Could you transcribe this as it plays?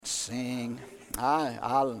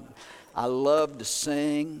I love to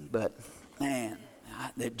sing, but man,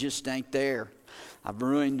 it just ain't there. I've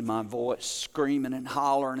ruined my voice screaming and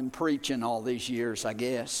hollering and preaching all these years, I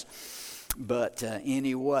guess. But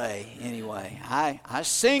anyway, I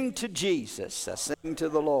sing to Jesus. I sing to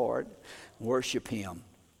the Lord, worship Him.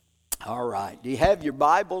 All right. Do you have your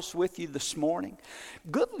Bibles with you this morning?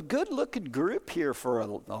 Good looking group here for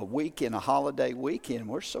a weekend, a holiday weekend.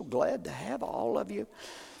 We're so glad to have all of you.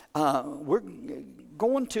 We're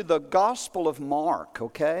going to the Gospel of Mark,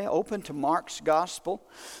 okay? Open to Mark's Gospel.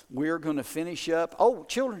 We're going to finish up. Oh,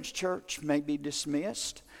 Children's Church may be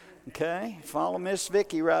dismissed, okay? Follow Miss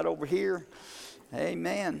Vicki right over here.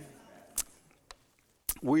 Amen.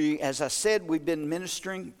 As I said, we've been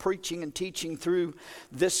ministering, preaching, and teaching through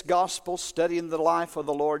this gospel, studying the life of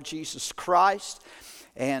the Lord Jesus Christ.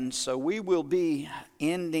 And so we will be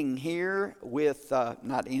ending here with,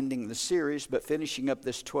 not ending the series, but finishing up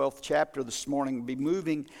this 12th chapter this morning. We'll be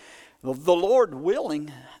moving, the Lord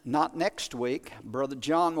willing, not next week. Brother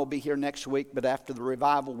John will be here next week, but after the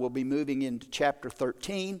revival, we'll be moving into chapter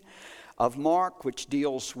 13 of Mark, which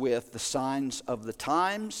deals with the signs of the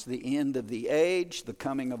times, the end of the age, the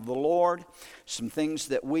coming of the Lord, some things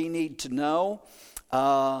that we need to know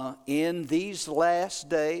in these last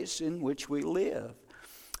days in which we live.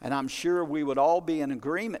 And I'm sure we would all be in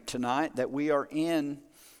agreement tonight that we are in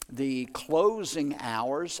the closing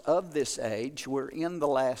hours of this age. We're in the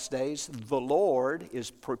last days. The Lord is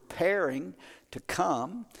preparing to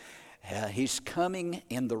come. He's coming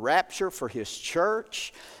in the rapture for His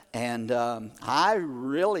church. And I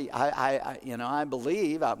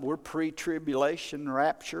believe we're pre-tribulation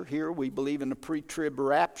rapture here. We believe in a pre-trib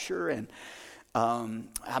rapture, and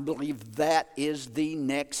I believe that is the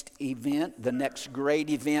next event, the next great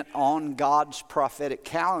event on God's prophetic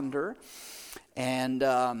calendar. And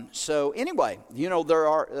so anyway, there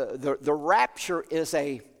are the rapture is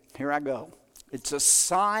here I go. It's a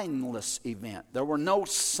signless event. There were no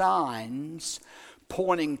signs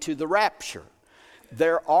pointing to the rapture.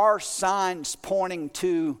 There are signs pointing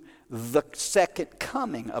to the second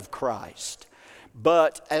coming of Christ.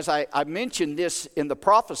 But as I mentioned this in the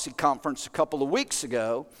prophecy conference a couple of weeks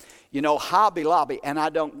ago, Hobby Lobby, and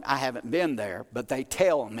I haven't been there, but they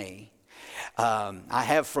tell me, I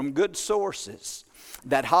have from good sources,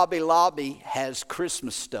 that Hobby Lobby has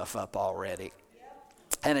Christmas stuff up already.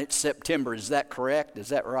 And it's September. Is that correct? Is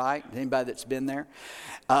that right? Anybody that's been there?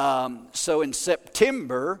 So in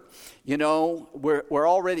September, we're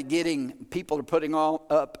already people are putting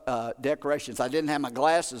up decorations. I didn't have my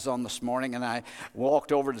glasses on this morning, and I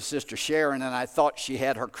walked over to Sister Sharon, and I thought she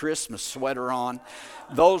had her Christmas sweater on.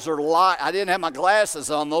 Those are I didn't have my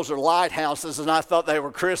glasses on. Those are lighthouses, and I thought they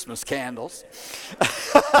were Christmas candles.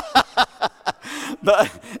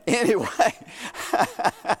 But anyway,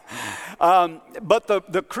 but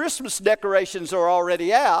the Christmas decorations are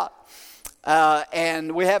already out,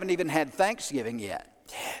 and we haven't even had Thanksgiving yet.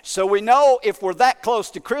 So we know if we're that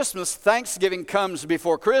close to Christmas, Thanksgiving comes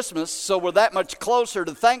before Christmas, so we're that much closer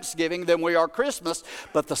to Thanksgiving than we are Christmas,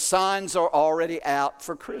 but the signs are already out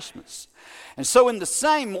for Christmas. And so in the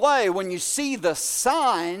same way, when you see the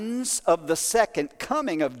signs of the second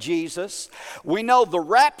coming of Jesus, we know the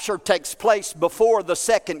rapture takes place before the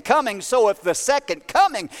second coming. So if the second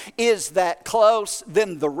coming is that close,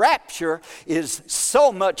 then the rapture is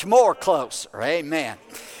so much more closer. Amen.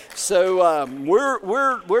 So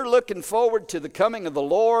we're looking forward to the coming of the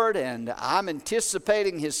Lord, and I'm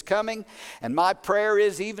anticipating His coming. And my prayer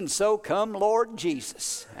is, even so, come Lord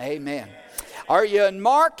Jesus. Amen. Are you in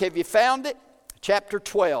Mark? Have you found it? Chapter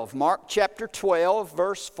 12. Mark chapter 12,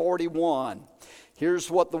 verse 41.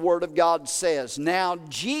 Here's what the Word of God says. Now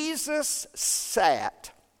Jesus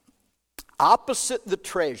sat opposite the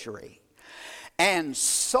treasury and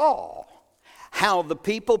saw how the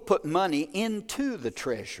people put money into the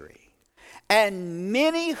treasury. And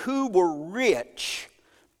many who were rich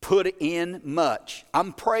put in much.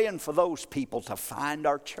 I'm praying for those people to find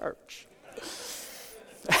our church.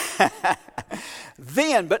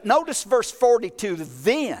 Then, but notice verse 42,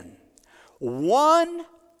 then one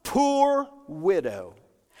poor widow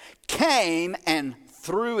came and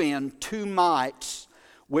threw in 2 mites,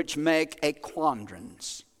 which make a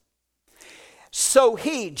quadrans. So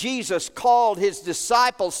Jesus, called His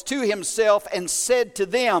disciples to Himself and said to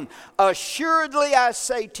them, assuredly I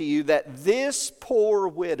say to you that this poor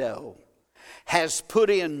widow has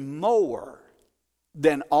put in more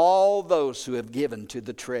than all those who have given to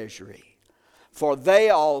the treasury. For they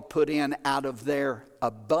all put in out of their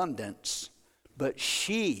abundance, but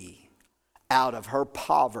she, out of her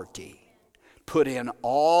poverty, put in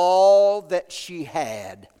all that she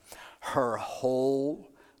had, her whole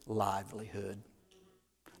livelihood.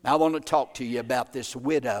 I want to talk to you about this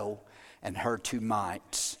widow and her 2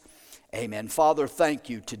 mites. Amen. Father, thank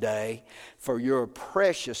you today for your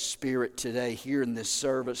precious Spirit today here in this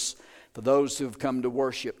service. For those who have come to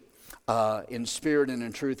worship in spirit and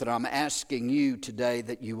in truth, and I'm asking you today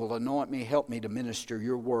that you will anoint me, help me to minister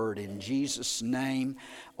your word. In Jesus' name,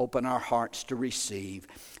 open our hearts to receive.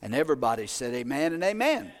 And everybody said amen and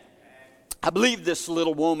amen. I believe this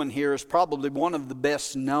little woman here is probably one of the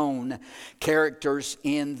best known characters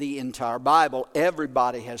in the entire Bible.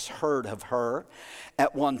 Everybody has heard of her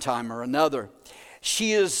at one time or another.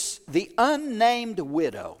 She is the unnamed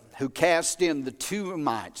widow who cast in the 2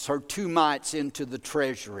 mites, her 2 mites into the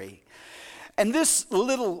treasury. And this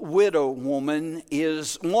little widow woman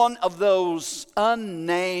is one of those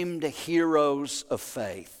unnamed heroes of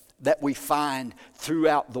faith that we find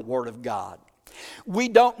throughout the Word of God. We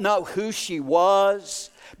don't know who she was,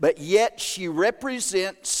 but yet she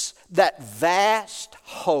represents that vast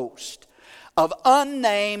host of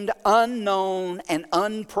unnamed, unknown, and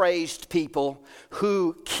unpraised people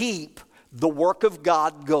who keep the work of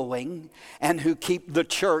God going and who keep the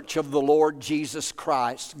church of the Lord Jesus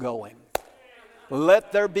Christ going.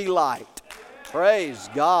 Let there be light. Praise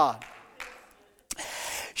God.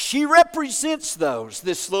 She represents those,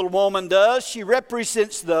 this little woman does. She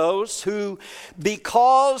represents those who,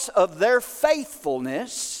 because of their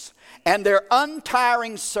faithfulness and their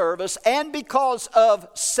untiring service and because of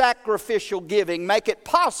sacrificial giving, make it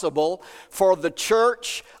possible for the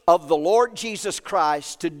church of the Lord Jesus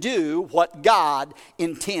Christ to do what God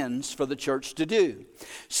intends for the church to do.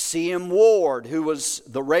 C.M. Ward, who was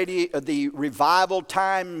the revival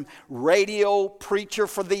time radio preacher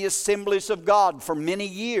for the Assemblies of God for many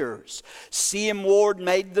years. C.M. Ward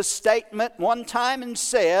made the statement one time and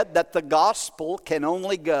said that the gospel can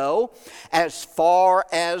only go as far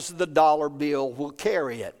as the dollar bill will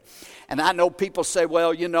carry it. And I know people say,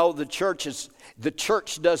 well, you know, the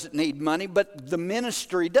church doesn't need money, but the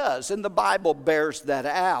ministry does. And the Bible bears that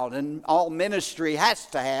out. And all ministry has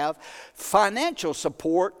to have financial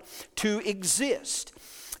support to exist.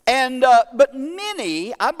 And but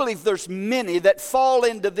many, I believe there's many that fall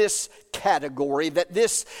into this category that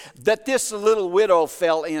this little widow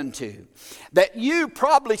fell into. That you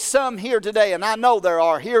probably some here today, and I know there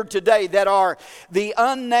are here today that are the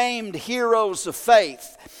unnamed heroes of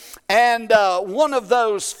faith. And one of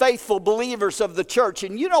those faithful believers of the church.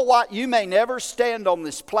 And you know what? You may never stand on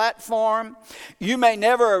this platform. You may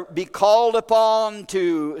never be called upon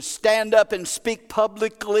to stand up and speak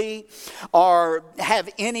publicly or have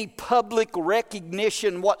any public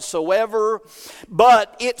recognition whatsoever.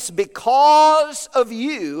 But it's because of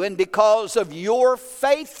you and because of your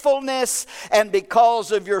faithfulness and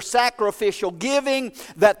because of your sacrificial giving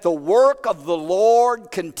that the work of the Lord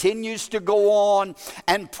continues to go on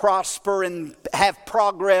and prosper and have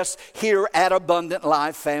progress here at Abundant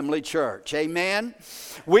Life Family Church. Amen.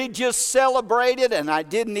 We just celebrated, and I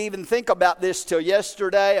didn't even think about this till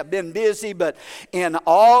yesterday. I've been busy, but in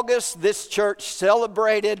August, this church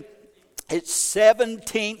celebrated its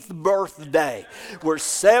 17th birthday. We're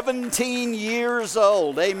 17 years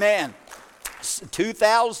old. Amen.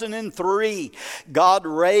 2003, God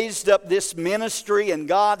raised up this ministry, and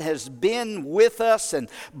God has been with us and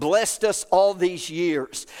blessed us all these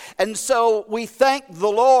years. And so we thank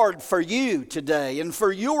the Lord for you today and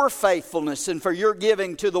for your faithfulness and for your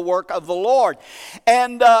giving to the work of the Lord.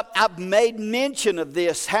 And I've made mention of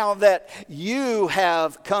this, how that you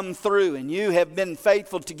have come through and you have been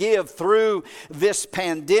faithful to give through this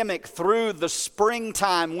pandemic, through the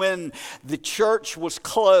springtime when the church was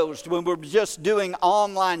closed, when we were just doing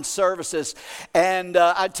online services. And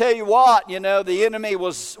I tell you what, you know, the enemy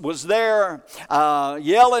was there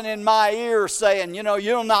yelling in my ear saying, you know,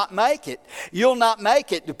 you'll not make it. You'll not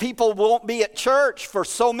make it. The people won't be at church for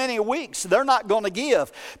so many weeks. They're not going to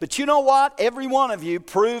give. But you know what? Every one of you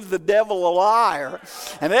proved the devil a liar.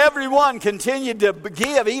 And everyone continued to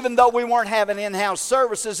give even though we weren't having in-house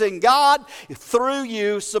services. And God, through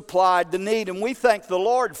you, supplied the need. And we thank the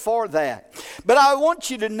Lord for that. But I want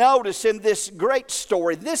you to notice in this great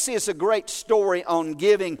story, this is a great story on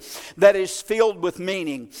giving that is filled with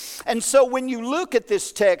meaning. And so when you look at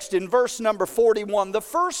this text in verse number 41, the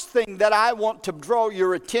first thing that I want to draw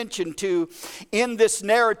your attention to in this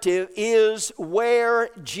narrative is where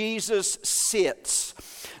Jesus sits.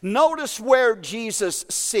 Notice where Jesus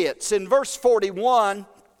sits. In verse 41,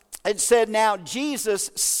 it said, now Jesus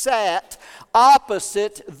sat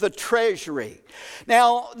opposite the treasury.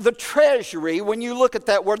 Now, the treasury, when you look at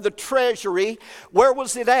that word, the treasury, where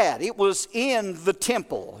was it at? It was in the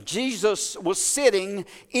temple. Jesus was sitting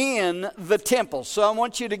in the temple. So I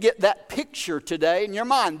want you to get that picture today in your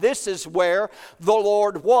mind. This is where the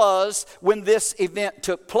Lord was when this event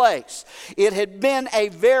took place. It had been a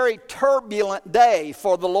very turbulent day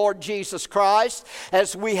for the Lord Jesus Christ,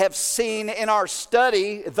 as we have seen in our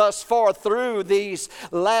study thus far through these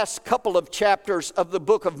last couple of chapters of the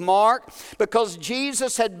book of Mark, because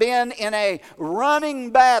Jesus had been in a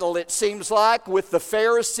running battle, it seems like, with the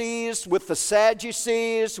Pharisees, with the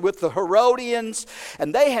Sadducees, with the Herodians,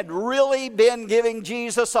 and they had really been giving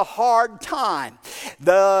Jesus a hard time.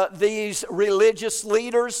 These religious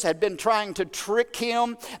leaders had been trying to trick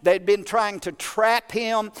him. They had been trying to trap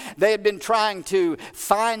him. They had been trying to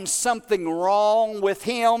find something wrong with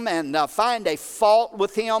him and find a fault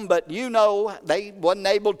with him, but they wasn't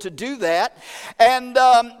able to do that. And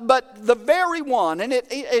but the very one, and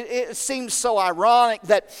it seems so ironic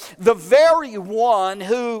that the very one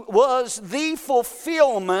who was the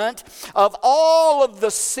fulfillment of all of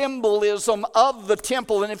the symbolism of the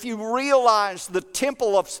temple, and if you realize the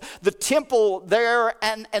temple there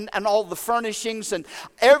and all the furnishings and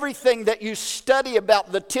everything that you study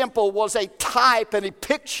about the temple was a type and a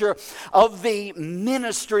picture of the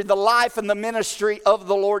ministry, the life and the ministry of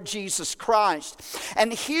the Lord Jesus Christ.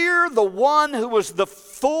 And here the one who was the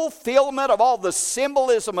fulfillment of all the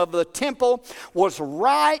symbolism of the temple was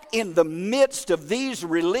right in the midst of these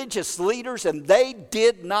religious leaders, and they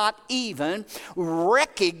did not even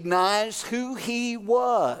recognize who he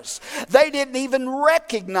was. They didn't even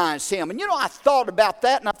recognize him. And I thought about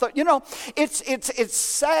that, and I thought, it's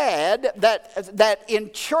sad that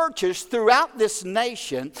in churches throughout this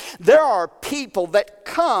nation, there are people that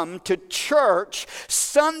come to church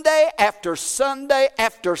Sunday after Sunday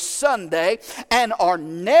after Sunday and are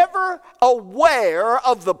never aware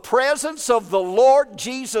of the presence of the Lord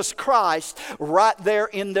Jesus Christ right there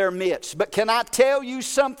in their midst. But can I tell you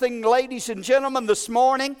something, ladies and gentlemen, this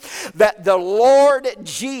morning? That the Lord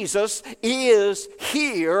Jesus is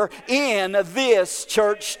here in this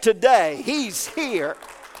church today. He's here.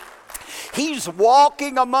 He's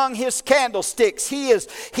walking among his candlesticks. He is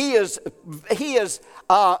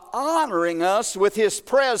honoring us with his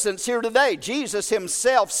presence here today. Jesus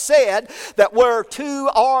himself said that where 2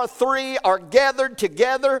 or 3 are gathered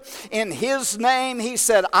together in his name, he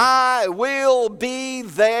said, I will be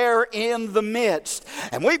there in the midst.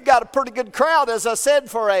 And we've got a pretty good crowd, as I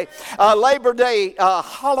said, for a Labor Day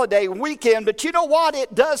holiday weekend. But you know what?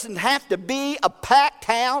 It doesn't have to be a packed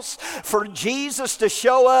house for Jesus to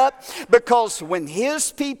show up, because when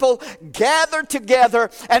his people gather together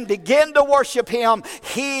and begin to worship him,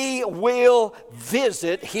 he will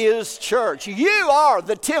visit his church. You are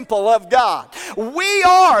the temple of God. We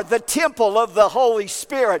are the temple of the Holy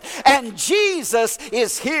Spirit. And Jesus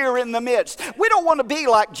is here in the midst. We don't want to be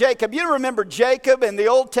like Jacob. You remember Jacob in the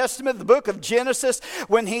Old Testament, the book of Genesis,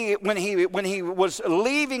 when he was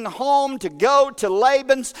leaving home to go to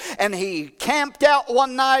Laban's, and he camped out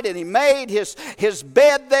one night and he made his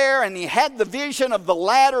bed there, and he had the vision of the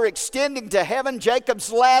ladder extending to heaven,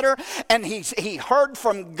 Jacob's ladder, and he heard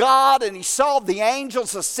from God, and he saw the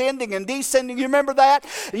angels ascending and descending. You remember that?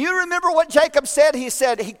 You remember what Jacob said? He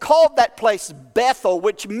said he called that place Bethel,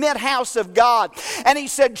 which meant house of God. And he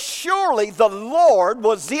said, surely the Lord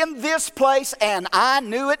was in this place and I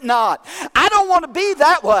knew it not. I don't want to be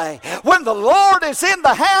that way. When the Lord is in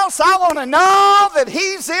the house, I want to know that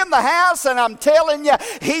he's in the house, and I'm telling you,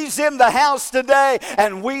 he's in the house today,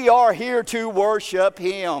 and we are here to worship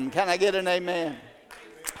him. Can I get an amen?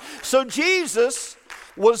 So Jesus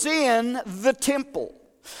was in the temple,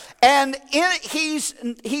 and he's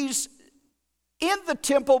in the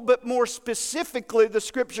temple, but more specifically, the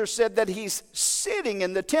scripture said that he's sitting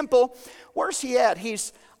in the temple. Where's he at?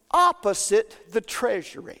 He's opposite the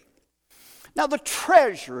treasury. Now, the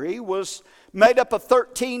treasury was made up of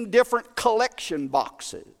 13 different collection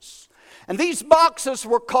boxes. And these boxes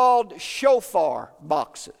were called shofar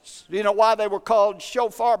boxes. You know why they were called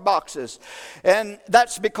shofar boxes? And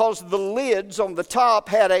that's because the lids on the top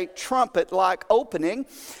had a trumpet-like opening,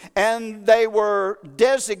 and they were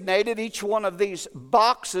designated, each one of these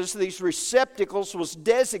boxes, these receptacles, was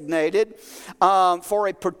designated for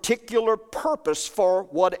a particular purpose, for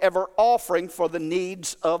whatever offering for the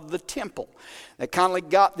needs of the temple. They kind of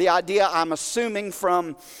got the idea, I'm assuming,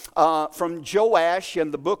 from Joash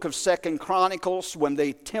in the book of 2 2 Chronicles when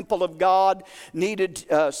the temple of God needed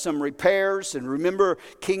some repairs. And remember,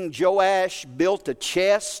 King Joash built a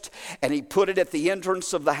chest and he put it at the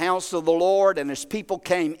entrance of the house of the Lord. And as people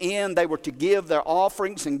came in, they were to give their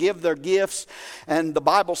offerings and give their gifts. And the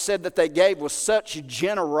Bible said that they gave with such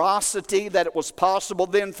generosity that it was possible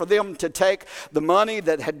then for them to take the money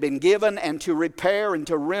that had been given and to repair and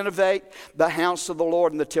to renovate the house of the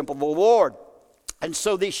Lord and the temple of the Lord. And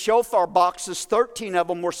so these shofar boxes, 13 of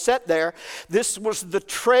them were set there. This was the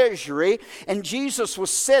treasury, and Jesus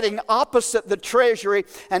was sitting opposite the treasury,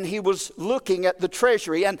 and he was looking at the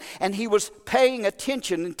treasury, and he was paying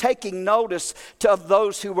attention and taking notice of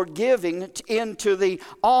those who were giving into the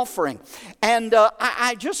offering. And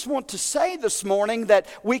I just want to say this morning that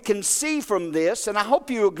we can see from this, and I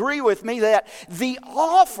hope you agree with me, that the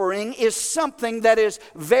offering is something that is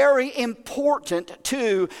very important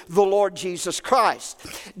to the Lord Jesus Christ.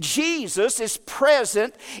 Jesus is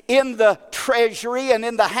present in the treasury and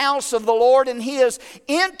in the house of the Lord, and he is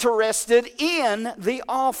interested in the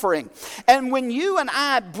offering. And when you and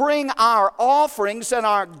I bring our offerings and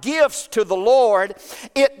our gifts to the Lord,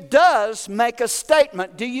 it does make a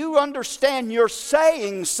statement. Do you understand you're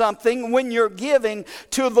saying something when you're giving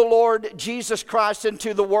to the Lord Jesus Christ and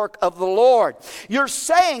to the work of the Lord? You're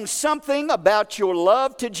saying something about your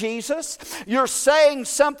love to Jesus. You're saying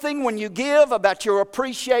something when you give about your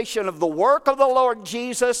appreciation of the work of the Lord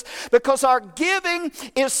Jesus, because our giving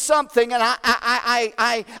is something, and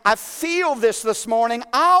I feel this morning,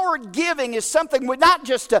 our giving is something, we're not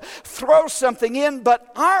just to throw something in,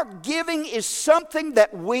 but our giving is something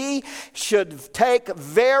that we should take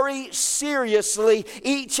very seriously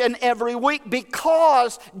each and every week,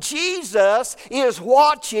 because Jesus is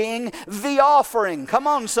watching the offering. Come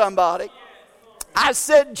on, somebody. I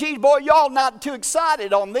said, gee, boy, y'all not too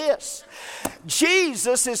excited on this.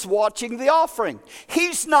 Jesus is watching the offering.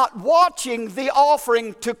 He's not watching the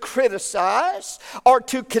offering to criticize or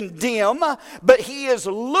to condemn, but he is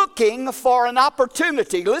looking for an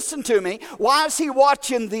opportunity. Listen to me. Why is he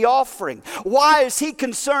watching the offering? Why is he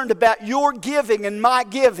concerned about your giving and my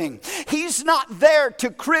giving? He's not there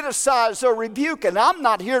to criticize or rebuke, and I'm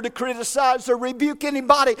not here to criticize or rebuke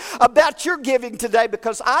anybody about your giving today,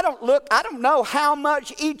 because I don't know how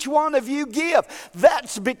much each one of you give.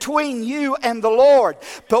 That's between you and the Lord.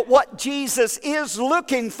 But what Jesus is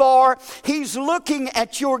looking for, he's looking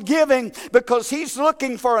at your giving because he's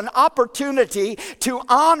looking for an opportunity to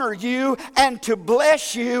honor you and to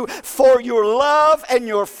bless you for your love and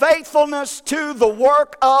your faithfulness to the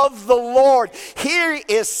work of the Lord. Here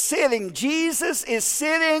is sitting, Jesus is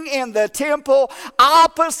sitting in the temple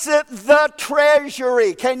opposite the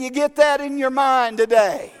treasury. Can you get that in your mind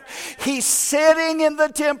today? He's sitting in the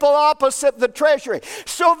temple opposite the treasury.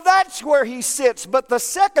 So that's where he sits. But the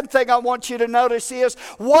second thing I want you to notice is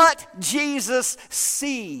what Jesus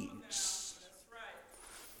sees.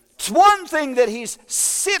 It's one thing that he's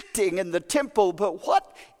sitting in the temple, but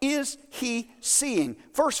what is he seeing?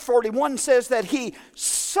 Verse 41 says that he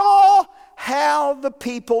saw how the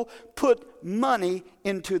people put money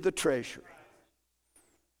into the treasury.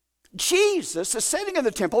 Jesus is sitting in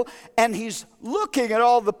the temple, and he's looking at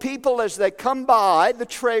all the people as they come by the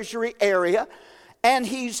treasury area, and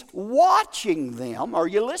he's watching them. Are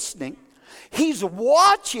you listening? He's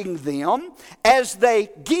watching them as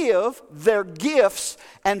they give their gifts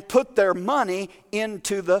and put their money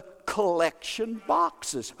into the collection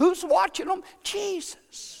boxes. Who's watching them?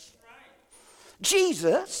 Jesus.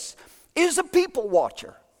 Jesus is a people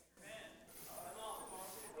watcher.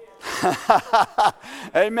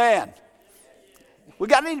 Amen. We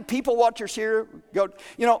got any people watchers here?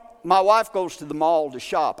 My wife goes to the mall to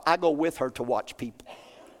shop. I go with her to watch people.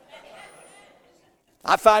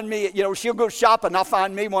 I find me, she'll go shopping. I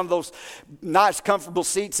find me one of those nice, comfortable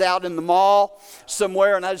seats out in the mall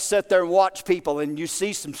somewhere, and I just sit there and watch people, and you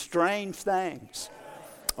see some strange things.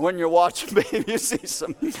 When you're watching me, you see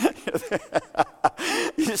some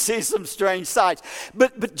strange sights.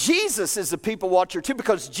 But Jesus is a people watcher too,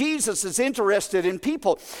 because Jesus is interested in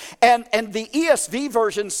people. And the ESV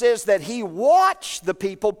version says that he watched the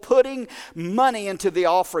people putting money into the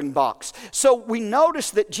offering box. So we notice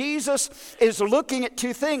that Jesus is looking at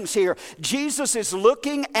two things here. Jesus is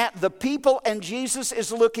looking at the people, and Jesus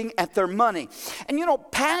is looking at their money. And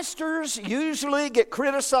pastors usually get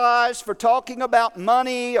criticized for talking about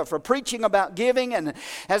money me or for preaching about giving. And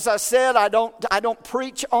as I said, I don't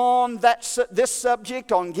preach on this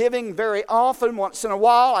subject on giving very often. Once in a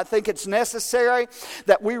while, I think it's necessary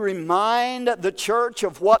that we remind the church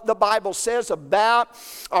of what the Bible says about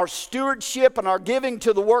our stewardship and our giving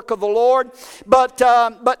to the work of the Lord.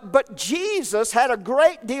 But Jesus had a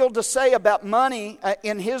great deal to say about money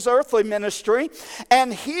in his earthly ministry.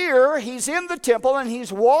 And here he's in the temple and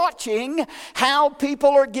he's watching how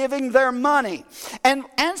people are giving their money. And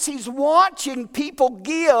as he's watching people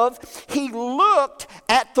give, he looked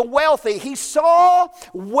at the wealthy. He saw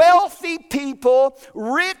wealthy people,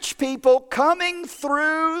 rich people coming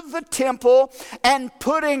through the temple and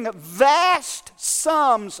putting vast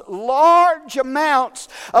sums, large amounts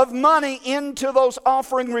of money into those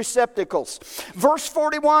offering receptacles. Verse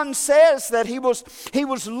 41 says that he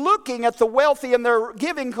was looking at the wealthy and their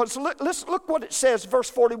giving, because let's look what it says. Verse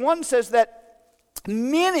 41 says that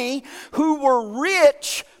many who were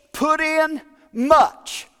rich put in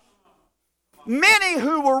much. Many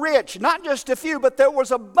who were rich, not just a few, but there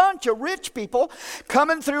was a bunch of rich people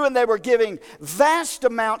coming through and they were giving vast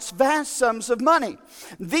amounts, vast sums of money.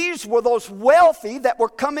 These were those wealthy that were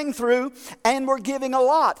coming through and were giving a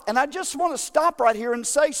lot. And I just want to stop right here and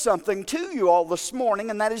say something to you all this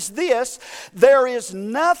morning, and that is this: there is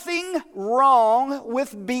nothing wrong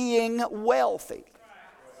with being wealthy.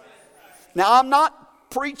 Now, I'm not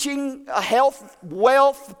preaching health,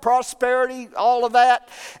 wealth, prosperity, all of that.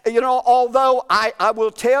 Although I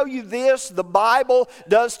will tell you this, the Bible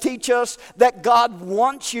does teach us that God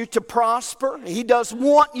wants you to prosper. He does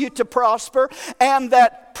want you to prosper, and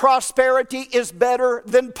that prosperity is better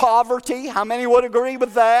than poverty. How many would agree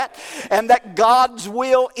with that? And that God's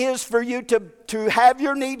will is for you to have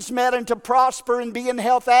your needs met and to prosper and be in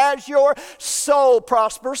health as your soul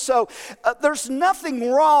prospers. So there's nothing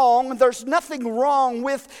wrong. There's nothing wrong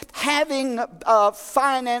with having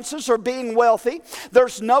finances or being wealthy.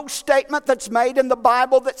 There's no statement that's made in the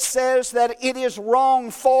Bible that says that it is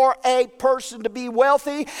wrong for a person to be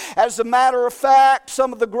wealthy. As a matter of fact,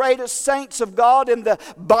 some of the greatest saints of God in the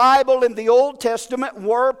Bible in the Old Testament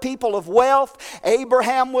were people of wealth.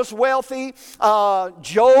 Abraham was wealthy.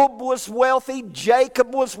 Job was wealthy.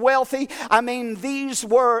 Jacob was wealthy. I mean, these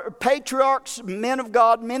were patriarchs, men of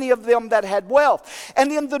God, many of them that had wealth.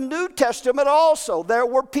 And in the New Testament also, there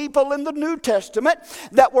were people in the New Testament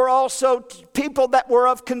that were also people that were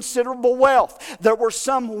of considerable wealth. There were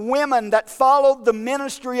some women that followed the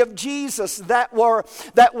ministry of Jesus that were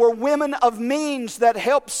women of means that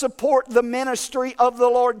helped support the ministry of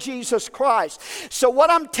the Lord Jesus Christ. So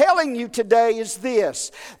what I'm telling you today is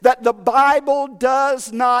this, that the Bible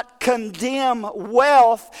does not condemn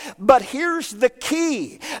wealth, but here's the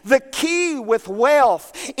key. The key with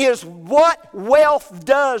wealth is what wealth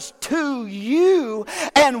does to you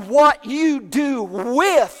and what you do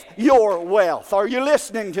with your wealth. Are you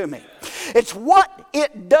listening to me? It's what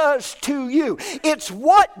it does to you. It's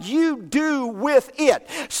what you do with it.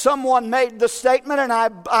 Someone made the statement, and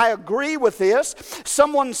I agree with this.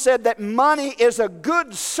 Someone said that money is a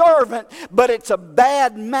good servant, but it's a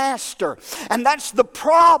bad master. And that's the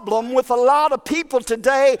problem with a lot of people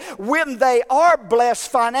today. When they are blessed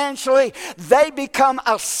financially, they become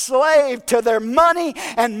a slave to their money,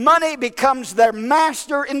 and money becomes their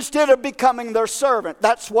master instead of becoming their servant.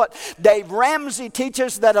 That's what Dave Ramsey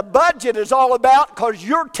teaches that a budget is all about, because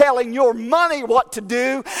you're telling your money what to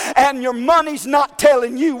do, and your money's not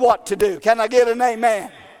telling you what to do. Can I get an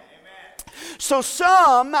amen? So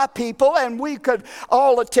some people, and we could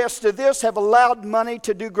all attest to this, have allowed money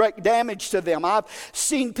to do great damage to them. I've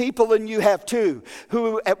seen people, and you have too,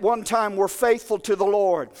 who at one time were faithful to the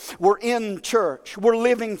Lord, were in church, were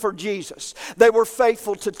living for Jesus. They were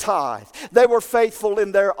faithful to tithe. They were faithful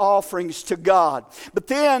in their offerings to God. But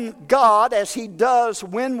then God, as He does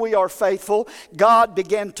when we are faithful, God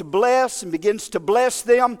began to bless and begins to bless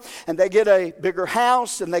them, and they get a bigger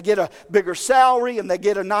house, and they get a bigger salary, and they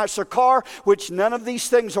get a nicer car, which none of these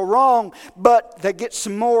things are wrong, but they get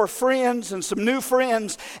some more friends and some new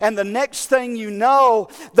friends, and the next thing you know,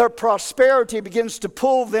 their prosperity begins to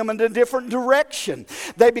pull them in a different direction.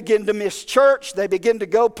 They begin to miss church. They begin to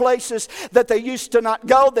go places that they used to not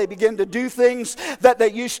go. They begin to do things that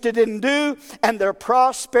they used to didn't do, and their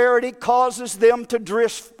prosperity causes them to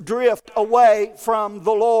drift away from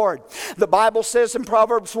the Lord. The Bible says in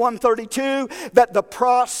Proverbs 1:32 that the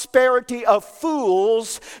prosperity of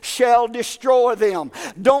fools shall destroy them.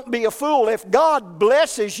 Don't be a fool. If God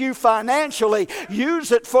blesses you financially,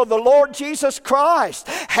 use it for the Lord Jesus Christ.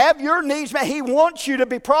 Have your needs met. He wants you to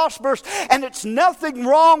be prosperous, and it's nothing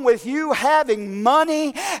wrong with you having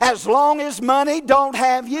money as long as money don't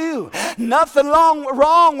have you. Nothing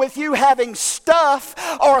wrong with you having stuff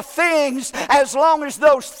or things as long as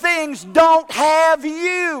those things don't have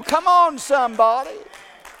you. Come on, somebody.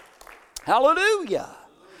 Hallelujah.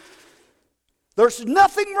 There's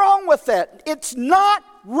nothing wrong with that. It's not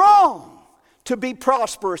wrong to be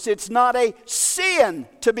prosperous. It's not a sin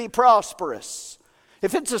to be prosperous.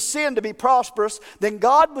 If it's a sin to be prosperous, then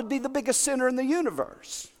God would be the biggest sinner in the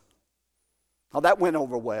universe. Oh, that went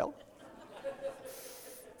over well.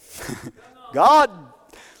 God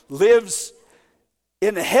lives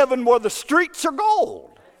in heaven where the streets are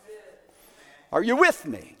gold. Are you with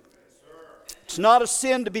me? It's not a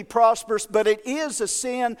sin to be prosperous, but it is a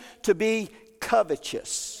sin to be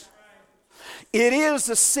covetous. It is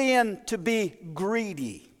a sin to be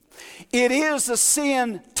greedy. It is a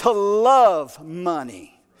sin to love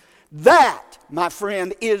money. That, my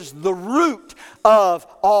friend, is the root of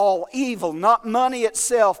all evil. Not money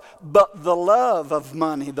itself, but the love of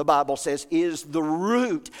money, the Bible says, is the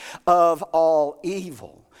root of all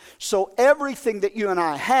evil. So everything that you and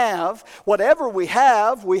I have, whatever we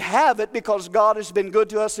have it because God has been good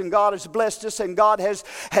to us and God has blessed us and God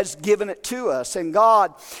has given it to us. And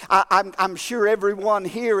God, I'm sure everyone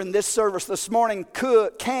here in this service this morning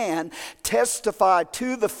can testify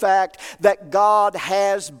to the fact that God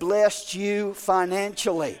has blessed you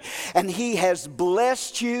financially. And He has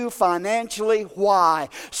blessed you financially. Why?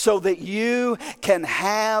 So that you can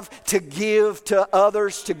have to give to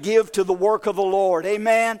others, to give to the work of the Lord.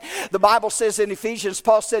 Amen. The Bible says in Ephesians,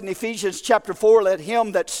 Paul said in Ephesians chapter 4, let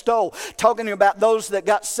him that stole, talking about those that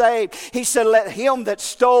got saved, he said, let him that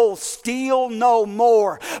stole steal no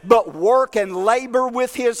more, but work and labor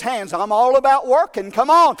with his hands. I'm all about working, come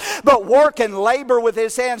on. But work and labor with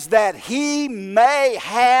his hands that he may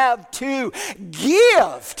have to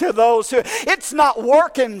give to those who... It's not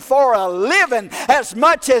working for a living as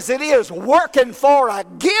much as it is working for a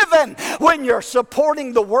giving when you're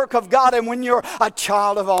supporting the work of God and when you're a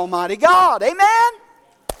child of Almighty God. Amen?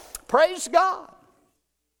 Praise God.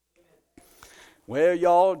 Well,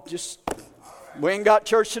 y'all, we ain't got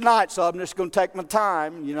church tonight, so I'm just going to take my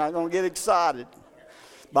time. You're not going to get excited.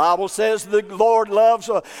 Bible says the Lord loves,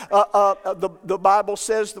 the Bible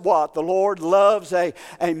says what? The Lord loves a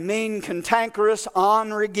mean, cantankerous,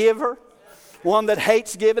 honor giver. One that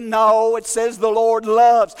hates giving? No, it says the Lord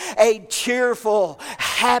loves a cheerful,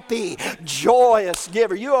 happy, joyous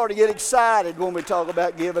giver. You ought to get excited when we talk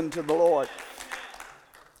about giving to the Lord.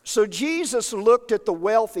 So Jesus looked at the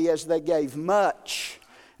wealthy as they gave much,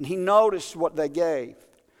 and He noticed what they gave.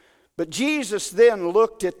 But Jesus then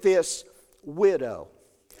looked at this widow.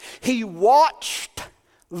 He watched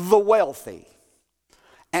the wealthy,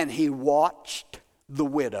 and He watched the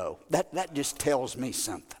widow. That just tells me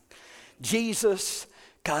something. Jesus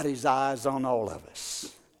got His eyes on all of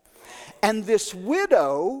us. And this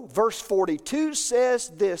widow, verse 42 says,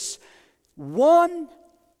 this one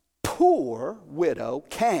poor widow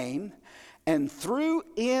came and threw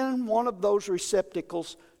in one of those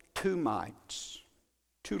receptacles 2 mites,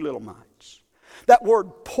 2 little mites. That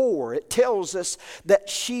word poor, it tells us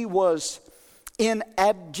that she was in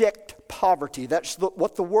abject poverty. That's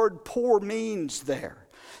what the word poor means there.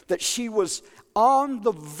 That she was on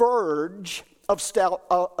the verge of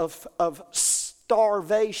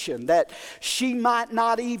starvation, that she might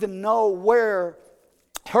not even know where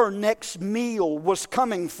her next meal was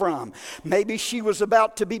coming from. Maybe she was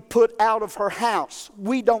about to be put out of her house.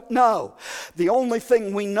 We don't know. The only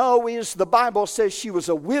thing we know is the Bible says she was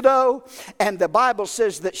a widow, and the Bible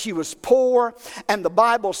says that she was poor, and the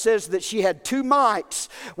Bible says that she had 2 mites,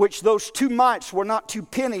 which those 2 mites were not 2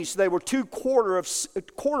 pennies. They were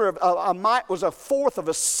a mite was 1/4 of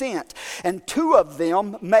a cent, and 2 of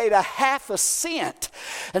them made 1/2 cent.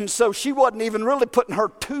 And so she wasn't even really putting her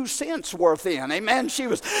 2 cents worth in. Amen.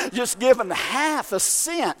 She was just given 1/2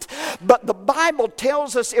 cent. But the Bible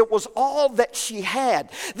tells us it was all that she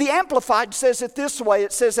had. The Amplified says it this way.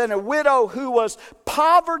 It says, and a widow who was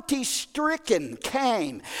poverty-stricken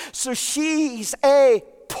came. So she's a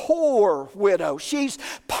poor widow. She's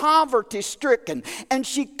poverty stricken. And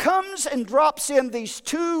she comes and drops in these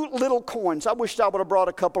 2 little coins. I wish I would have brought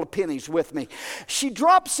a couple of pennies with me. She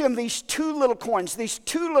drops in these 2 little coins, these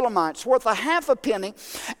 2 little mites worth a half a penny,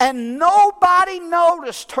 and nobody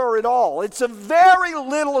noticed her at all. It's a very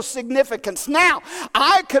little significance. Now,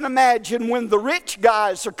 I can imagine when the rich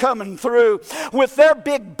guys are coming through with their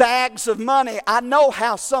big bags of money. I know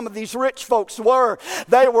how some of these rich folks were.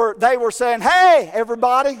 They were saying, "Hey,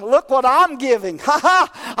 everybody, look what I'm giving. Ha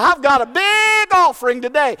ha, I've got a big offering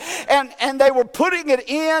today." And they were putting it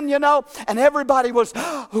in, you know, and everybody was,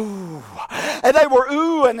 ooh. And they were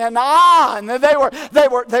ooh and then ah. And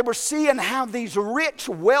they were seeing how these rich,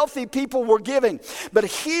 wealthy people were giving. But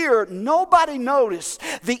here, nobody noticed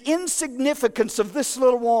the insignificance of this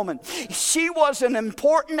little woman. She wasn't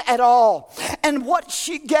important at all. And what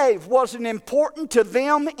she gave wasn't important to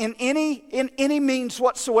them in any means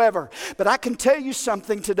whatsoever. But I can tell you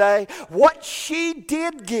something today. What she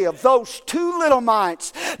did give, those 2 little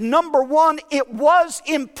mites, number 1, it was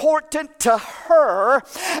important to her.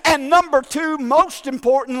 And number 2, most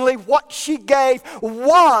importantly, what she gave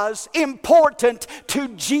was important to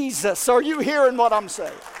Jesus. Are you hearing what I'm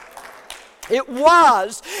saying? It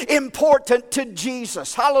was important to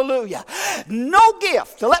Jesus. Hallelujah. No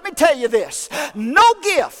gift, let me tell you this, no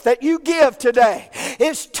gift that you give today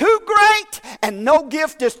is too great and no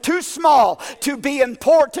gift is too small to be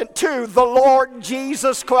important to the Lord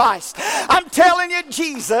Jesus Christ. I'm telling you,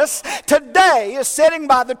 Jesus today is sitting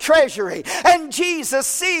by the treasury, and Jesus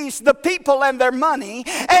sees the people and their money,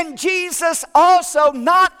 and Jesus also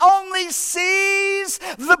not only sees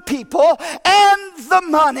the people and the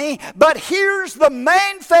money, but here's the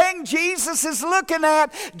main thing Jesus is looking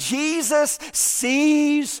at. Jesus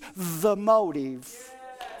sees the motive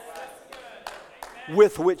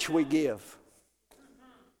with which we give.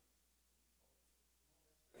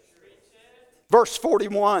 Verse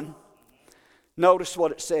 41, notice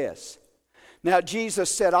what it says. Now Jesus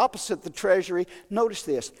sat opposite the treasury, notice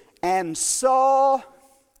this, and saw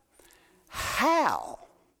how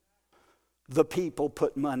the people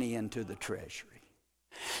put money into the treasury.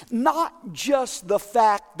 Not just the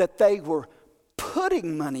fact that they were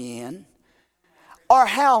putting money in or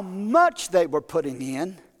how much they were putting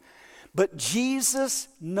in, but Jesus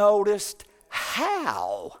noticed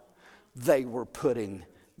how they were putting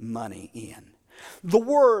money in. The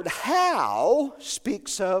word how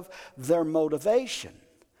speaks of their motivation.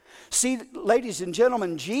 See, ladies and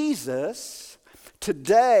gentlemen, Jesus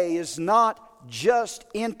today is not just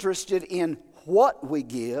interested in what we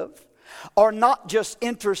give, or not just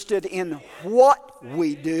interested in what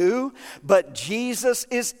we do, but Jesus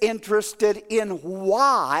is interested in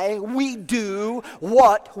why we do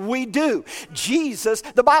what we do. Jesus,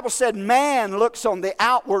 the Bible said man looks on the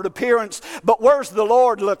outward appearance, but where's the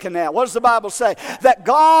Lord looking at? What does the Bible say? That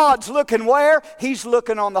God's looking where? He's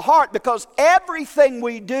looking on the heart, because everything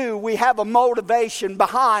we do, we have a motivation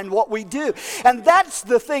behind what we do. And that's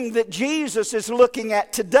the thing that Jesus is looking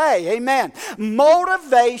at today. Amen.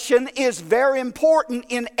 Motivation is very important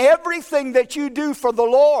in everything that you do for the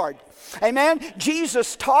Lord. Amen.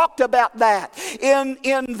 Jesus talked about that in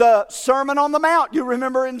the Sermon on the Mount. You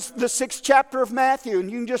remember in the 6th chapter of Matthew,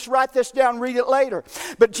 and you can just write this down, read it later.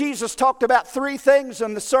 But Jesus talked about 3 things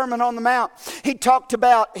in the Sermon on the Mount. He talked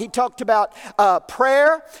about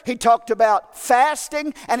prayer, he talked about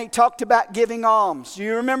fasting, and he talked about giving alms. Do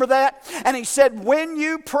you remember that? And he said, when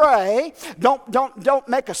you pray, don't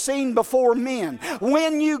make a scene before men.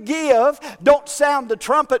 When you give, don't sound the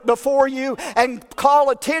trumpet before you and call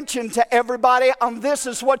attention to everybody on this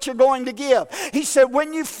is what you're going to give. He said,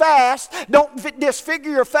 when you fast, don't disfigure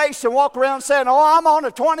your face and walk around saying, "Oh, I'm on a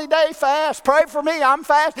 20-day fast. Pray for me, I'm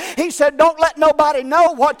fast." He said, don't let nobody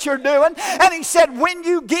know what you're doing. And he said, when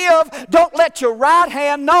you give, don't let your right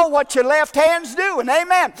hand know what your left hand's doing.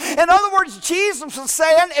 Amen. In other words, Jesus was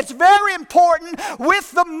saying it's very important with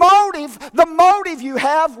the motive you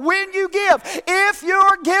have when you give. If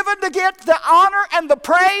you're given to get the honor and the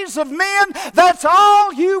praise of men, that's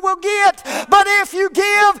all you will get. But if you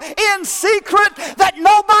give in secret that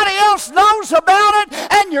nobody else knows about it,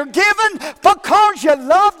 and you're given because you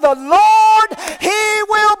love the Lord, He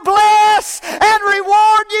will bless and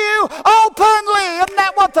reward you openly. Isn't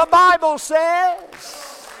that what the Bible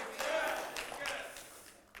says?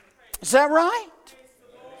 Is that right?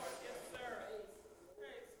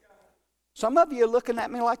 Some of you are looking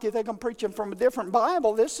at me like you think I'm preaching from a different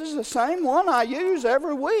Bible. This is the same one I use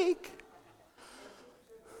every week.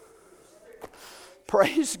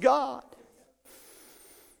 Praise God.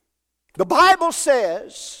 The Bible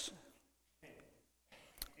says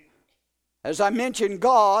As I mentioned,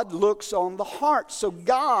 God looks on the heart. So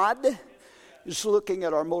God is looking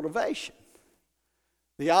at our motivation.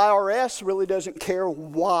 The IRS really doesn't care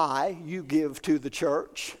why you give to the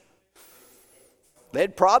church.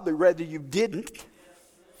 They'd probably rather you didn't.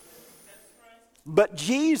 But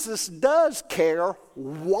Jesus does care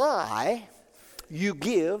why you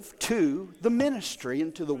give to the ministry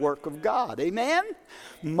and to the work of God. Amen?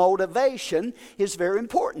 Motivation is very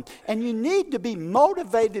important. And you need to be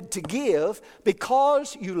motivated to give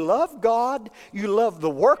because you love God, you love the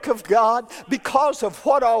work of God, because of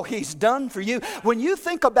what all He's done for you. When you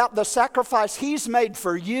think about the sacrifice He's made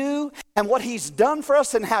for you and what He's done for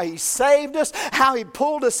us and how He saved us, how He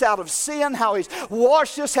pulled us out of sin, how He's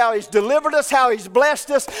washed us, how He's delivered us, how He's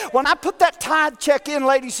blessed us. When I put that tithe check in,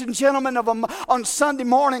 ladies and gentlemen, on Sunday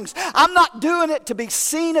mornings, I'm not doing it to be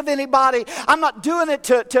seen of anybody. I'm not doing it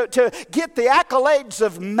to get the accolades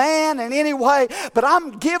of man in any way, but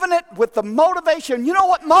I'm giving it with the motivation. You know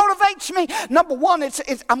what motivates me? Number one,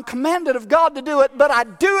 I'm commanded of God to do it, but I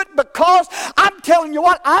do it because I'm telling you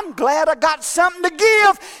what, I'm glad I got something to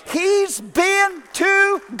give. He's been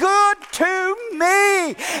too good to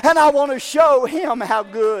me, and I want to show Him how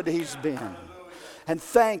good He's been and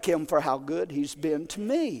thank Him for how good He's been to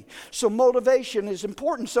me. So motivation is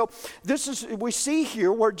important. So we see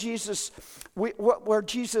here where Jesus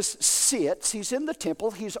sits. He's in the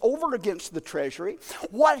temple. He's over against the treasury.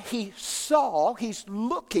 What He saw, He's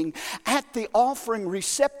looking at the offering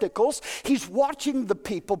receptacles. He's watching the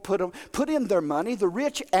people put in their money, the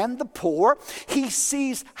rich and the poor. He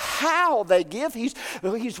sees how they give.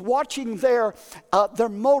 He's watching their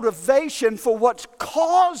motivation for what's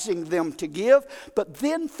causing them to give. But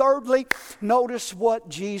then thirdly, notice what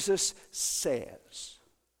Jesus says.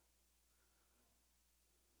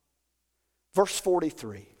 Verse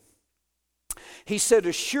 43. He said,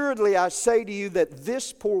 "Assuredly I say to you that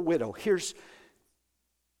this poor widow," here's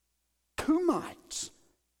 2 mites.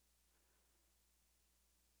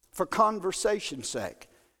 For conversation's sake,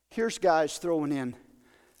 here's guys throwing in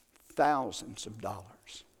thousands of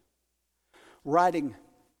dollars, writing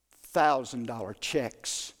 $1,000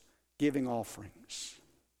 checks, giving offerings.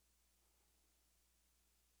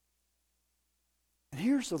 And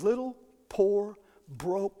here's a little poor,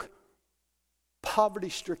 broke,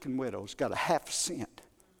 poverty-stricken widow's got a half cent,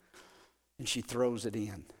 and she throws it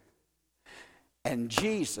in. And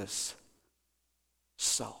Jesus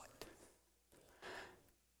saw it.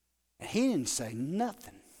 And He didn't say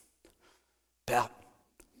nothing about,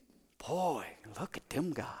 boy, look at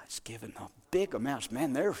them guys giving a big amounts.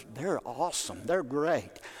 Man, they're awesome. They're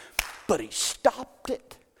great. But He stopped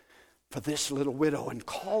it for this little widow and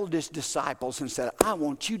called His disciples and said, I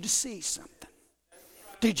want you to see something.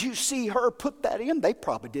 Did you see her put that in? They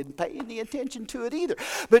probably didn't pay any attention to it either.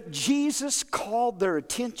 But Jesus called their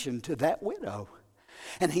attention to that widow.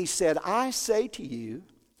 And He said, I say to you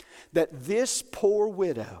that this poor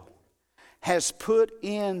widow has put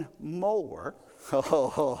in more.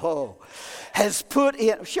 Has put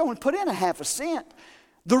in, she only put in a half a cent.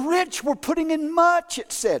 The rich were putting in much,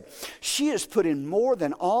 it said. She has put in more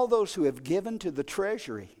than all those who have given to the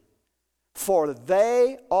treasury. For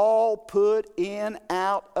they all put in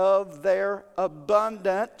out of their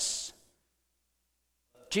abundance.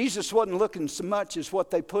 Jesus wasn't looking so much as what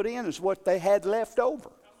they put in as what they had left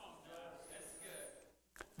over.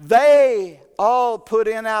 They all put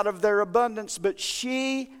in out of their abundance, but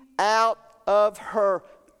she out of her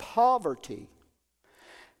poverty.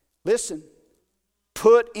 Listen,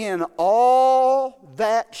 put in all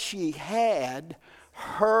that she had,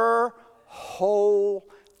 her whole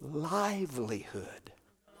livelihood.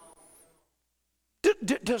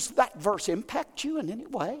 Does that verse impact you in any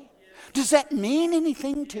way? Does that mean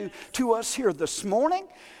anything to us here this morning?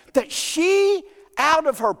 That she, out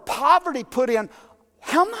of her poverty, put in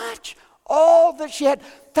how much? All that she had.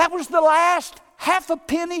 That was the last half a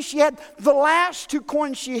penny she had, the last 2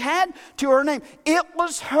 coins she had to her name. It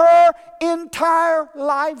was her entire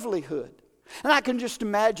livelihood. And I can just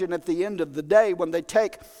imagine at the end of the day when they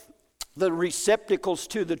take the receptacles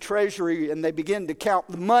to the treasury and they begin to count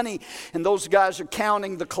the money, and those guys are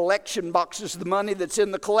counting the collection boxes, the money that's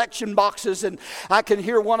in the collection boxes, and I can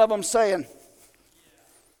hear one of them saying,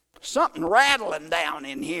 something rattling down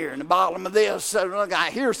in here in the bottom of this. Look,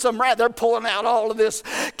 I hear some they're pulling out all of this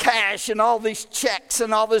cash and all these checks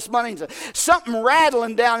and all this money. Something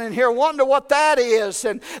rattling down in here. Wonder what that is.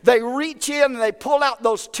 And they reach in and they pull out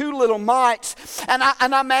those 2 little mites. And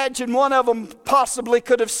I imagine one of them possibly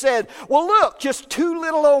could have said, well, look, just 2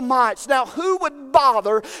 little old mites. Now, who would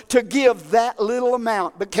bother to give that little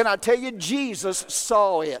amount? But can I tell you, Jesus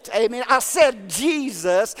saw it. Amen. I said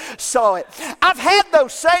Jesus saw it. I've had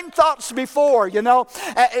those same had thoughts before,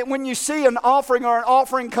 when you see an offering or an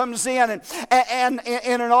offering comes in and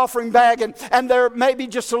in an offering bag and there may be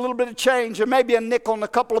just a little bit of change, or maybe a nickel and a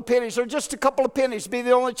couple of pennies, or just a couple of pennies be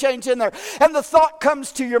the only change in there. And the thought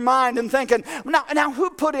comes to your mind and thinking, now who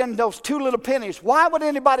put in those 2 little pennies? Why would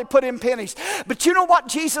anybody put in pennies? But you know what?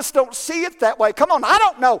 Jesus don't see it that way. Come on, I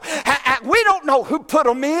don't know. We don't know who put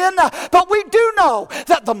them in, but we do know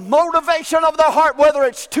that the motivation of their heart, whether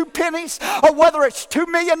it's 2 pennies or whether it's $2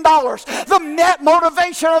 million, the net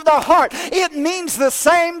motivation of their heart, it means the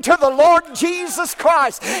same to the Lord Jesus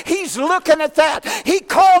Christ. He's looking at that. He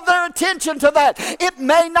called their attention to that. It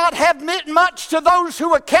may not have meant much to those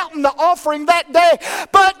who were counting the offering that day,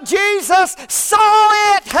 but Jesus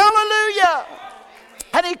saw it. Hallelujah.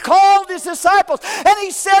 And he called his disciples and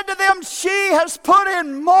he said to them, she has put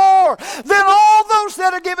in more than all those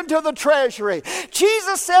that are given to the treasury.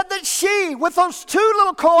 Jesus said that she, with those 2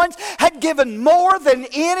 little coins, had given more than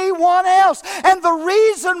anyone else. And the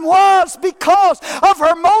reason was because of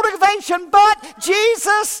her motivation. But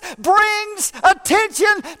Jesus brings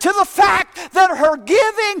attention to the fact that her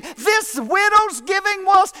giving, this widow's giving,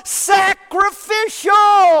 was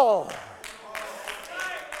sacrificial.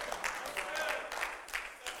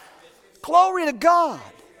 Glory to God.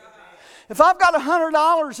 If I've got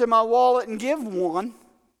 $100 in my wallet and give one,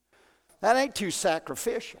 that ain't too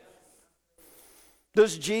sacrificial.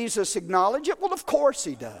 Does Jesus acknowledge it? Well, of course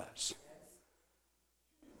he does.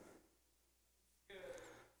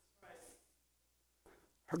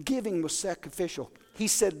 Her giving was sacrificial. He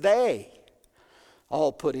said they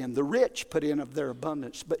all put in. The rich put in of their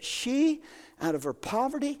abundance. But she, out of her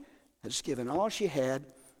poverty, has given all she had,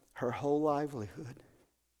 her whole livelihood.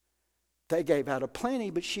 They gave out of plenty,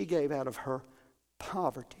 but she gave out of her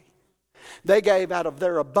poverty. They gave out of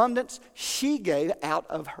their abundance. She gave out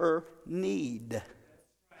of her need.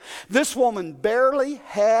 This woman barely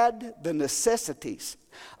had the necessities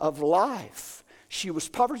of life. She was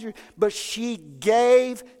poverty, but she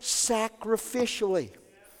gave sacrificially.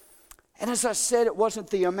 And as I said, it wasn't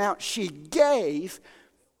the amount she gave,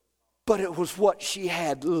 but it was what she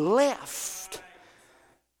had left.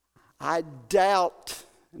 I doubt,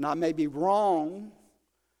 and I may be wrong,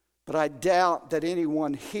 but I doubt that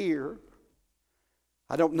anyone here,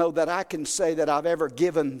 I don't know that I can say that I've ever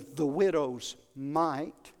given the widow's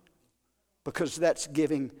mite, because that's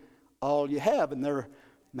giving all you have, and there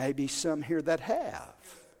may be some here that have.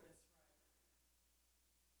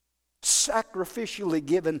 Sacrificially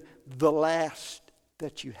given the last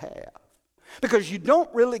that you have. Because you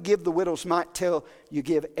don't really give the widow's mite till you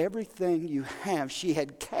give everything you have. She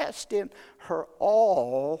had cast in her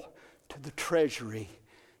all to the treasury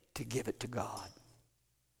to give it to God.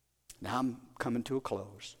 Now I'm coming to a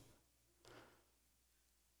close.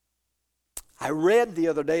 I read the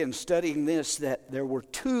other day in studying this that there were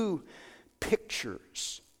 2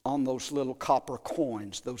 pictures on those little copper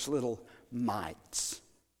coins, those little mites.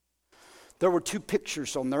 There were 2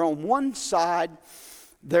 pictures on there. On one side,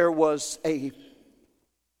 there was a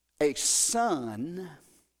sun,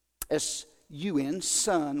 S-U-N,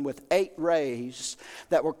 sun with 8 rays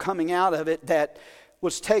that were coming out of it, that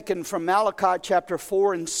was taken from Malachi chapter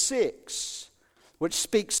 4 and 6, which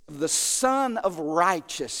speaks of the Son of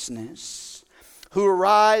Righteousness who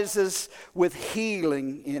arises with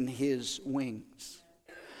healing in his wings.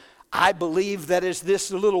 I believe that as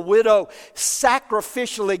this little widow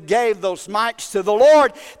sacrificially gave those mites to the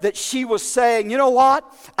Lord, that she was saying, you know what?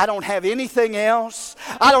 I don't have anything else.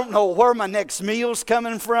 I don't know where my next meal's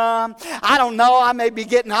coming from. I don't know. I'm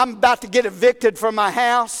about to get evicted from my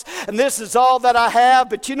house, and this is all that I have.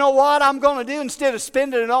 But you know what I'm going to do? Instead of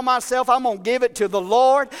spending it on myself, I'm going to give it to the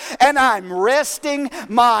Lord, and I'm resting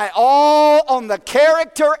my all on the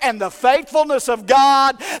character and the faithfulness of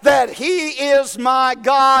God, that He is my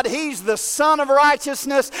God. He's the Son of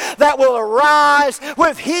Righteousness that will arise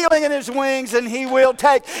with healing in His wings, and He will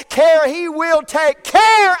take care. He will take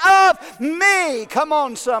care of me. Come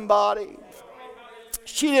on, somebody.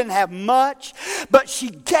 She didn't have much, but she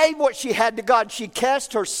gave what she had to God. She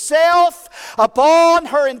cast herself upon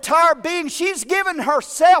her entire being. She's given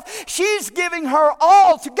herself. She's giving her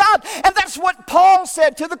all to God. And that's what Paul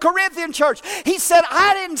said to the Corinthian church. He said,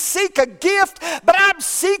 I didn't seek a gift, but I'm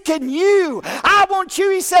seeking you. I want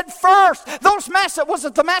you, he said, first. Was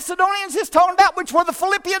it the Macedonians he's talking about, which were the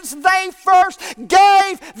Philippians? They first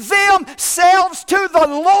gave themselves to the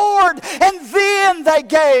Lord, and then they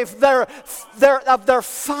gave their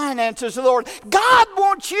finances to the Lord. God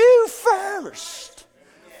wants you first.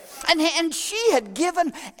 And she had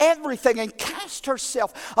given everything and cast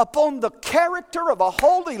herself upon the character of a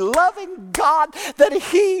holy, loving God, that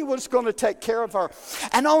He was going to take care of her.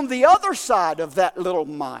 And on the other side of that little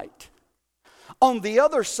mite, on the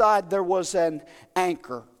other side there was an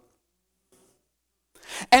anchor.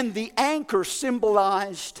 And the anchor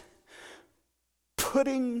symbolized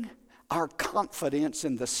putting our confidence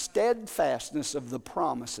in the steadfastness of the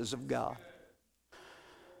promises of God.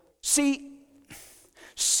 See,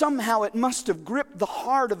 somehow it must have gripped the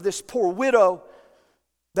heart of this poor widow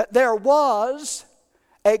that there was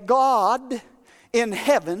a God in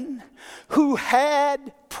heaven who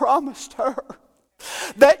had promised her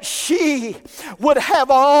that she would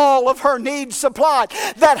have all of her needs supplied,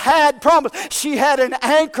 that had promised. She had an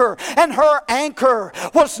anchor, and her anchor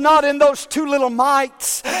was not in those two little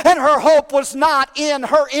mites, and her hope was not in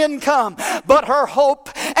her income, but her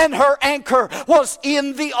hope and her anchor was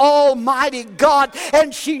in the Almighty God.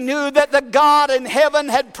 And she knew that the God in heaven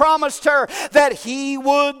had promised her that He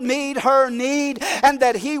would meet her need, and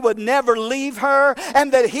that He would never leave her,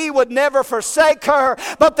 and that He would never forsake her,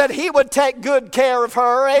 but that He would take good care of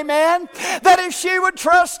her. Amen. That if she would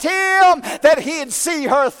trust Him, that He'd see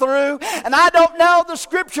her through. And I don't know, the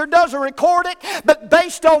Scripture doesn't record it, but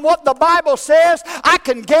based on what the Bible says, I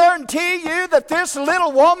can guarantee you that this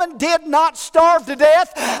little woman did not starve to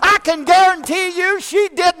death. I can guarantee you she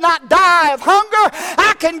did not die of hunger.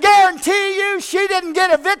 I can guarantee you she didn't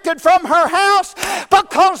get evicted from her house,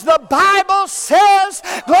 because the Bible says,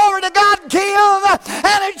 glory to God, give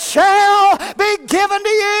and it shall be given to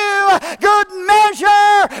you. Good measure,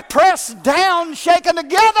 pressed down, shaken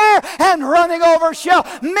together, and running over shall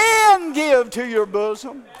men give to your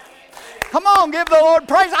bosom. Come on, give the Lord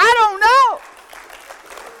praise. I don't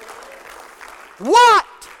know what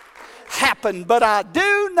happened, but I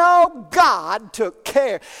do know God took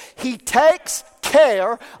care. He takes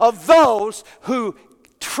care of those who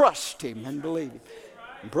trust Him and believe Him.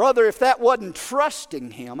 Brother, if that wasn't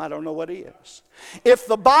trusting Him, I don't know what is. If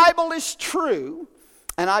the Bible is true,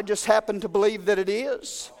 and I just happen to believe that it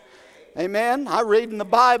is, amen. I read in the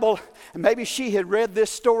Bible, and maybe she had read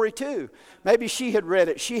this story too. Maybe she had read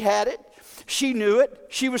it. She had it. She knew it.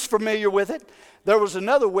 She was familiar with it. There was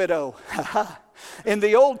another widow in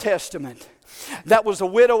the Old Testament that was a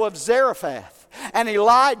widow of Zarephath. And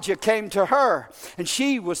Elijah came to her, and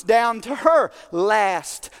she was down to her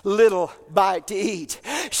last little bite to eat.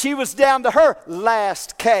 She was down to her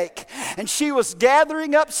last cake, and she was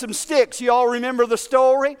gathering up some sticks. You all remember the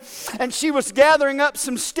story? And she was gathering up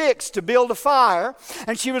some sticks to build a fire,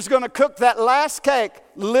 and she was going to cook that last cake.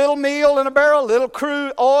 Little meal in a barrel, little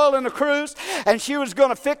oil in a cruse, and she was going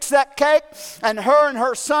to fix that cake, and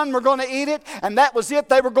her son were going to eat it, and that was it.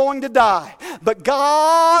 They were going to die. But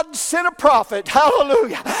God sent a prophet.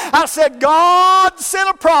 Hallelujah. I said, God sent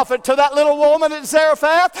a prophet to that little woman at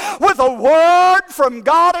Zarephath with a word from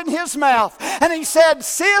God in His mouth. And he said,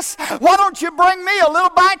 sis, why don't you bring me a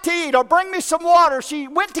little bite to eat, or bring me some water? She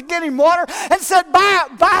went to get him water and said,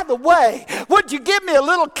 by the way, would you give me a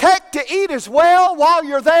little cake to eat as well while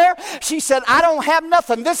you're there? She said, I don't have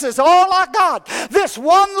nothing. This is all I got. This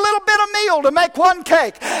one little bit of meal to make one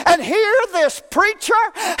cake. And here this preacher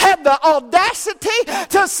had the audacity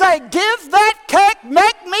to say, give that cake,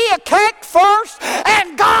 make me a cake first,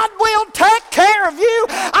 and God will take care of you.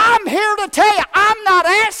 I'm here to tell you, I'm not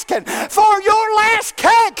asking for your last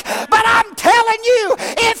cake, but I'm telling you,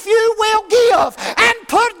 if you will give and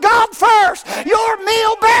put God first, your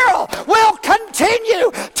meal barrel will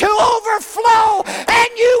continue to overflow, and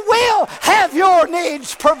you will have your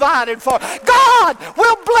needs provided for. God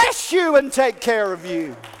will bless you and take care of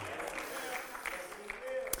you.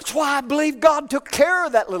 That's why I believe God took care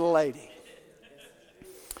of that little lady.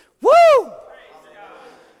 Woo!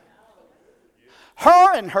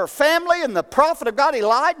 Her and her family and the prophet of God,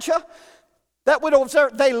 Elijah, that widow was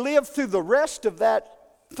there. They lived through the rest of that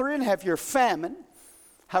 3.5-year famine.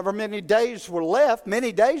 However many days were left,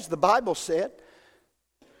 many days the Bible said,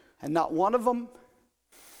 and not one of them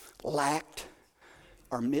lacked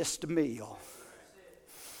or missed a meal.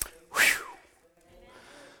 Whew.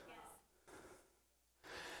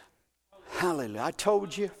 Hallelujah. I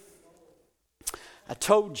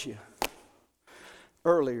told you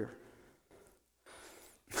earlier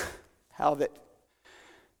how that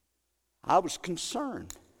I was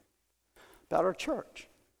concerned about our church.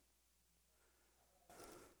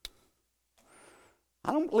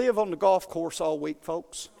 I don't live on the golf course all week,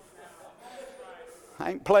 folks.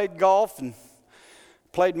 I ain't played golf and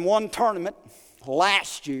played in one tournament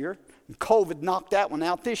last year, and COVID knocked that one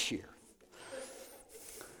out this year.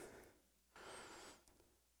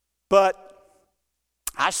 But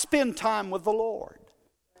I spend time with the Lord.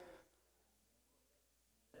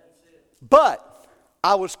 But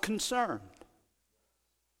I was concerned.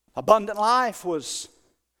 Abundant Life was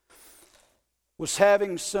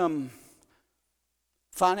having some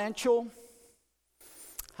financial,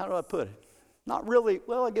 how do I put it? Not really,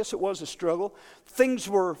 well, I guess it was a struggle. Things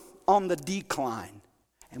were on the decline,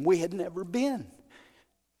 and we had never been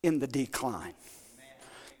in the decline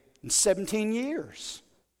in 17 years.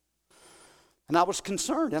 And I was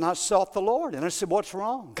concerned, and I sought the Lord, and I said, what's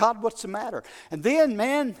wrong? God, what's the matter? And then,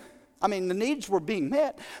 man, the needs were being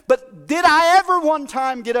met. But did I ever one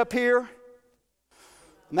time get up here?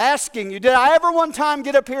 I'm asking you, did I ever one time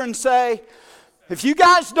get up here and say, if you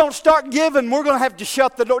guys don't start giving, we're going to have to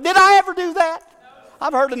shut the door? Did I ever do that?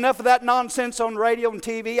 I've heard enough of that nonsense on radio and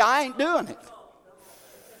TV. I ain't doing it.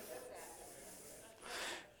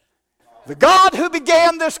 The God who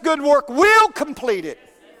began this good work will complete it.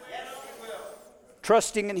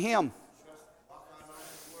 Trusting in Him.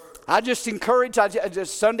 I just encourage,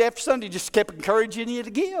 just Sunday after Sunday, just kept encouraging you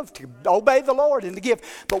to give, to obey the Lord and to give.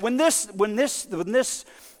 But when this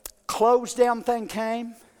closed down thing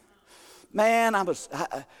came, man,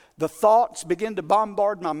 the thoughts began to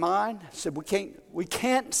bombard my mind. I said, we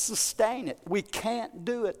can't sustain it. We can't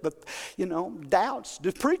do it. But, doubts.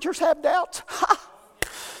 Do preachers have doubts?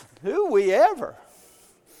 Do we ever?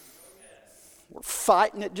 We're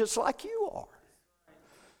fighting it just like you are.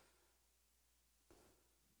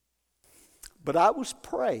 But I was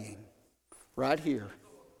praying right here.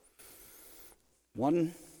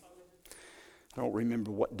 I don't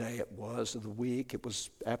remember what day it was of the week. It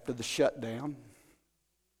was after the shutdown.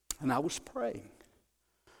 And I was praying.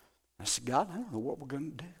 I said, God, I don't know what we're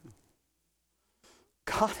going to do.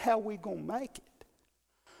 God, how are we going to make it?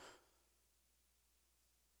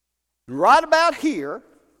 And right about here,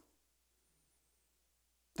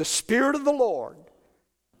 the Spirit of the Lord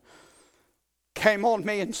came on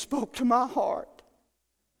me and spoke to my heart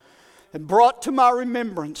and brought to my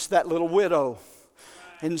remembrance that little widow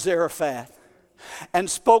in Zarephath and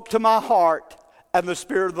spoke to my heart, and the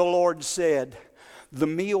Spirit of the Lord said, the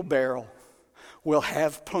meal barrel will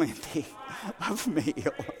have plenty of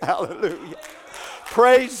meal. Hallelujah.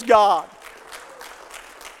 Praise God.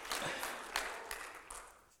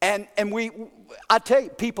 And I tell you,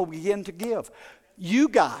 people begin to give. You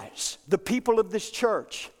guys, the people of this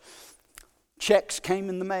church, checks came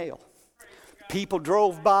in the mail. People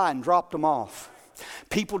drove by and dropped them off.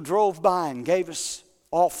 People drove by and gave us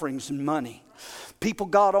offerings and money. People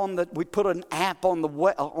got we put an app on the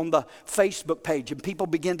Facebook page, and people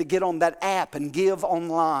began to get on that app and give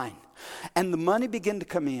online. And the money began to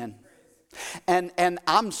come in. And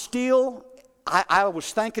I'm still, I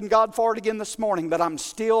was thanking God for it again this morning, but I'm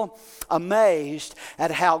still amazed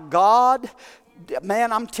at how God,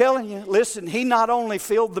 man, I'm telling you, listen, He not only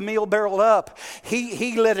filled the meal barrel up,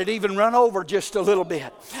 He let it even run over just a little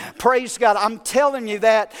bit. Praise God. I'm telling you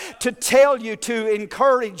that to tell you, to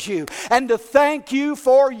encourage you, and to thank you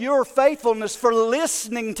for your faithfulness, for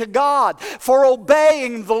listening to God, for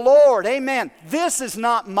obeying the Lord. Amen. This is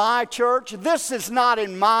not my church. This is not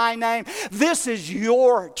in my name. This is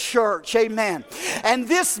your church. Amen. And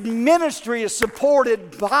this ministry is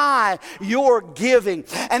supported by your giving.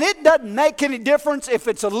 And it doesn't make any difference if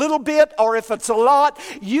it's a little bit or if it's a lot.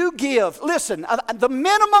 You give. Listen, the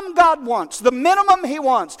minimum God wants, the minimum He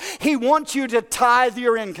wants you to tithe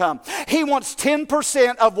your income. He wants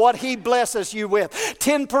 10% of what He blesses you with.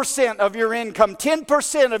 10% of your income.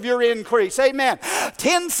 10% of your increase. Amen.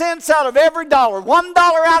 10 cents out of every dollar. $1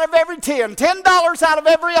 out of every 10. $10 out of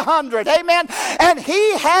every 100. Amen. And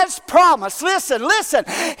He has promised. Listen.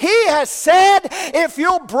 He has said, if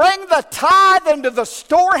you'll bring the tithe into the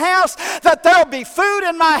storehouse, that there'll be food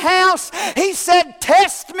in my house. He said,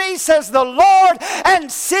 test me, says the Lord,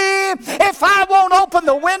 and see if I won't open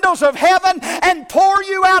the windows of heaven and pour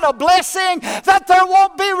you out a blessing that there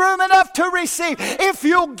won't be room enough to receive. If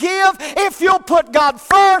you'll give, if you'll put God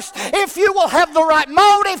first, if you will have the right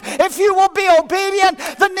motive, if you will be obedient,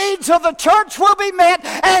 the needs of the church will be met,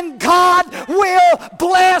 and God will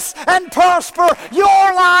bless and prosper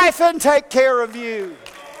your life and take care of you.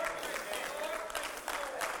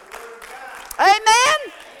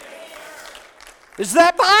 Amen? Is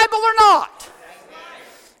that Bible or not?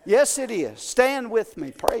 Yes, it is. Stand with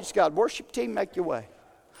me. Praise God. Worship team, make your way.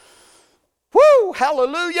 Woo!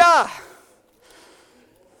 Hallelujah!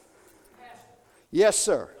 Yes,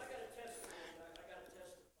 sir.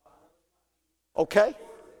 Okay.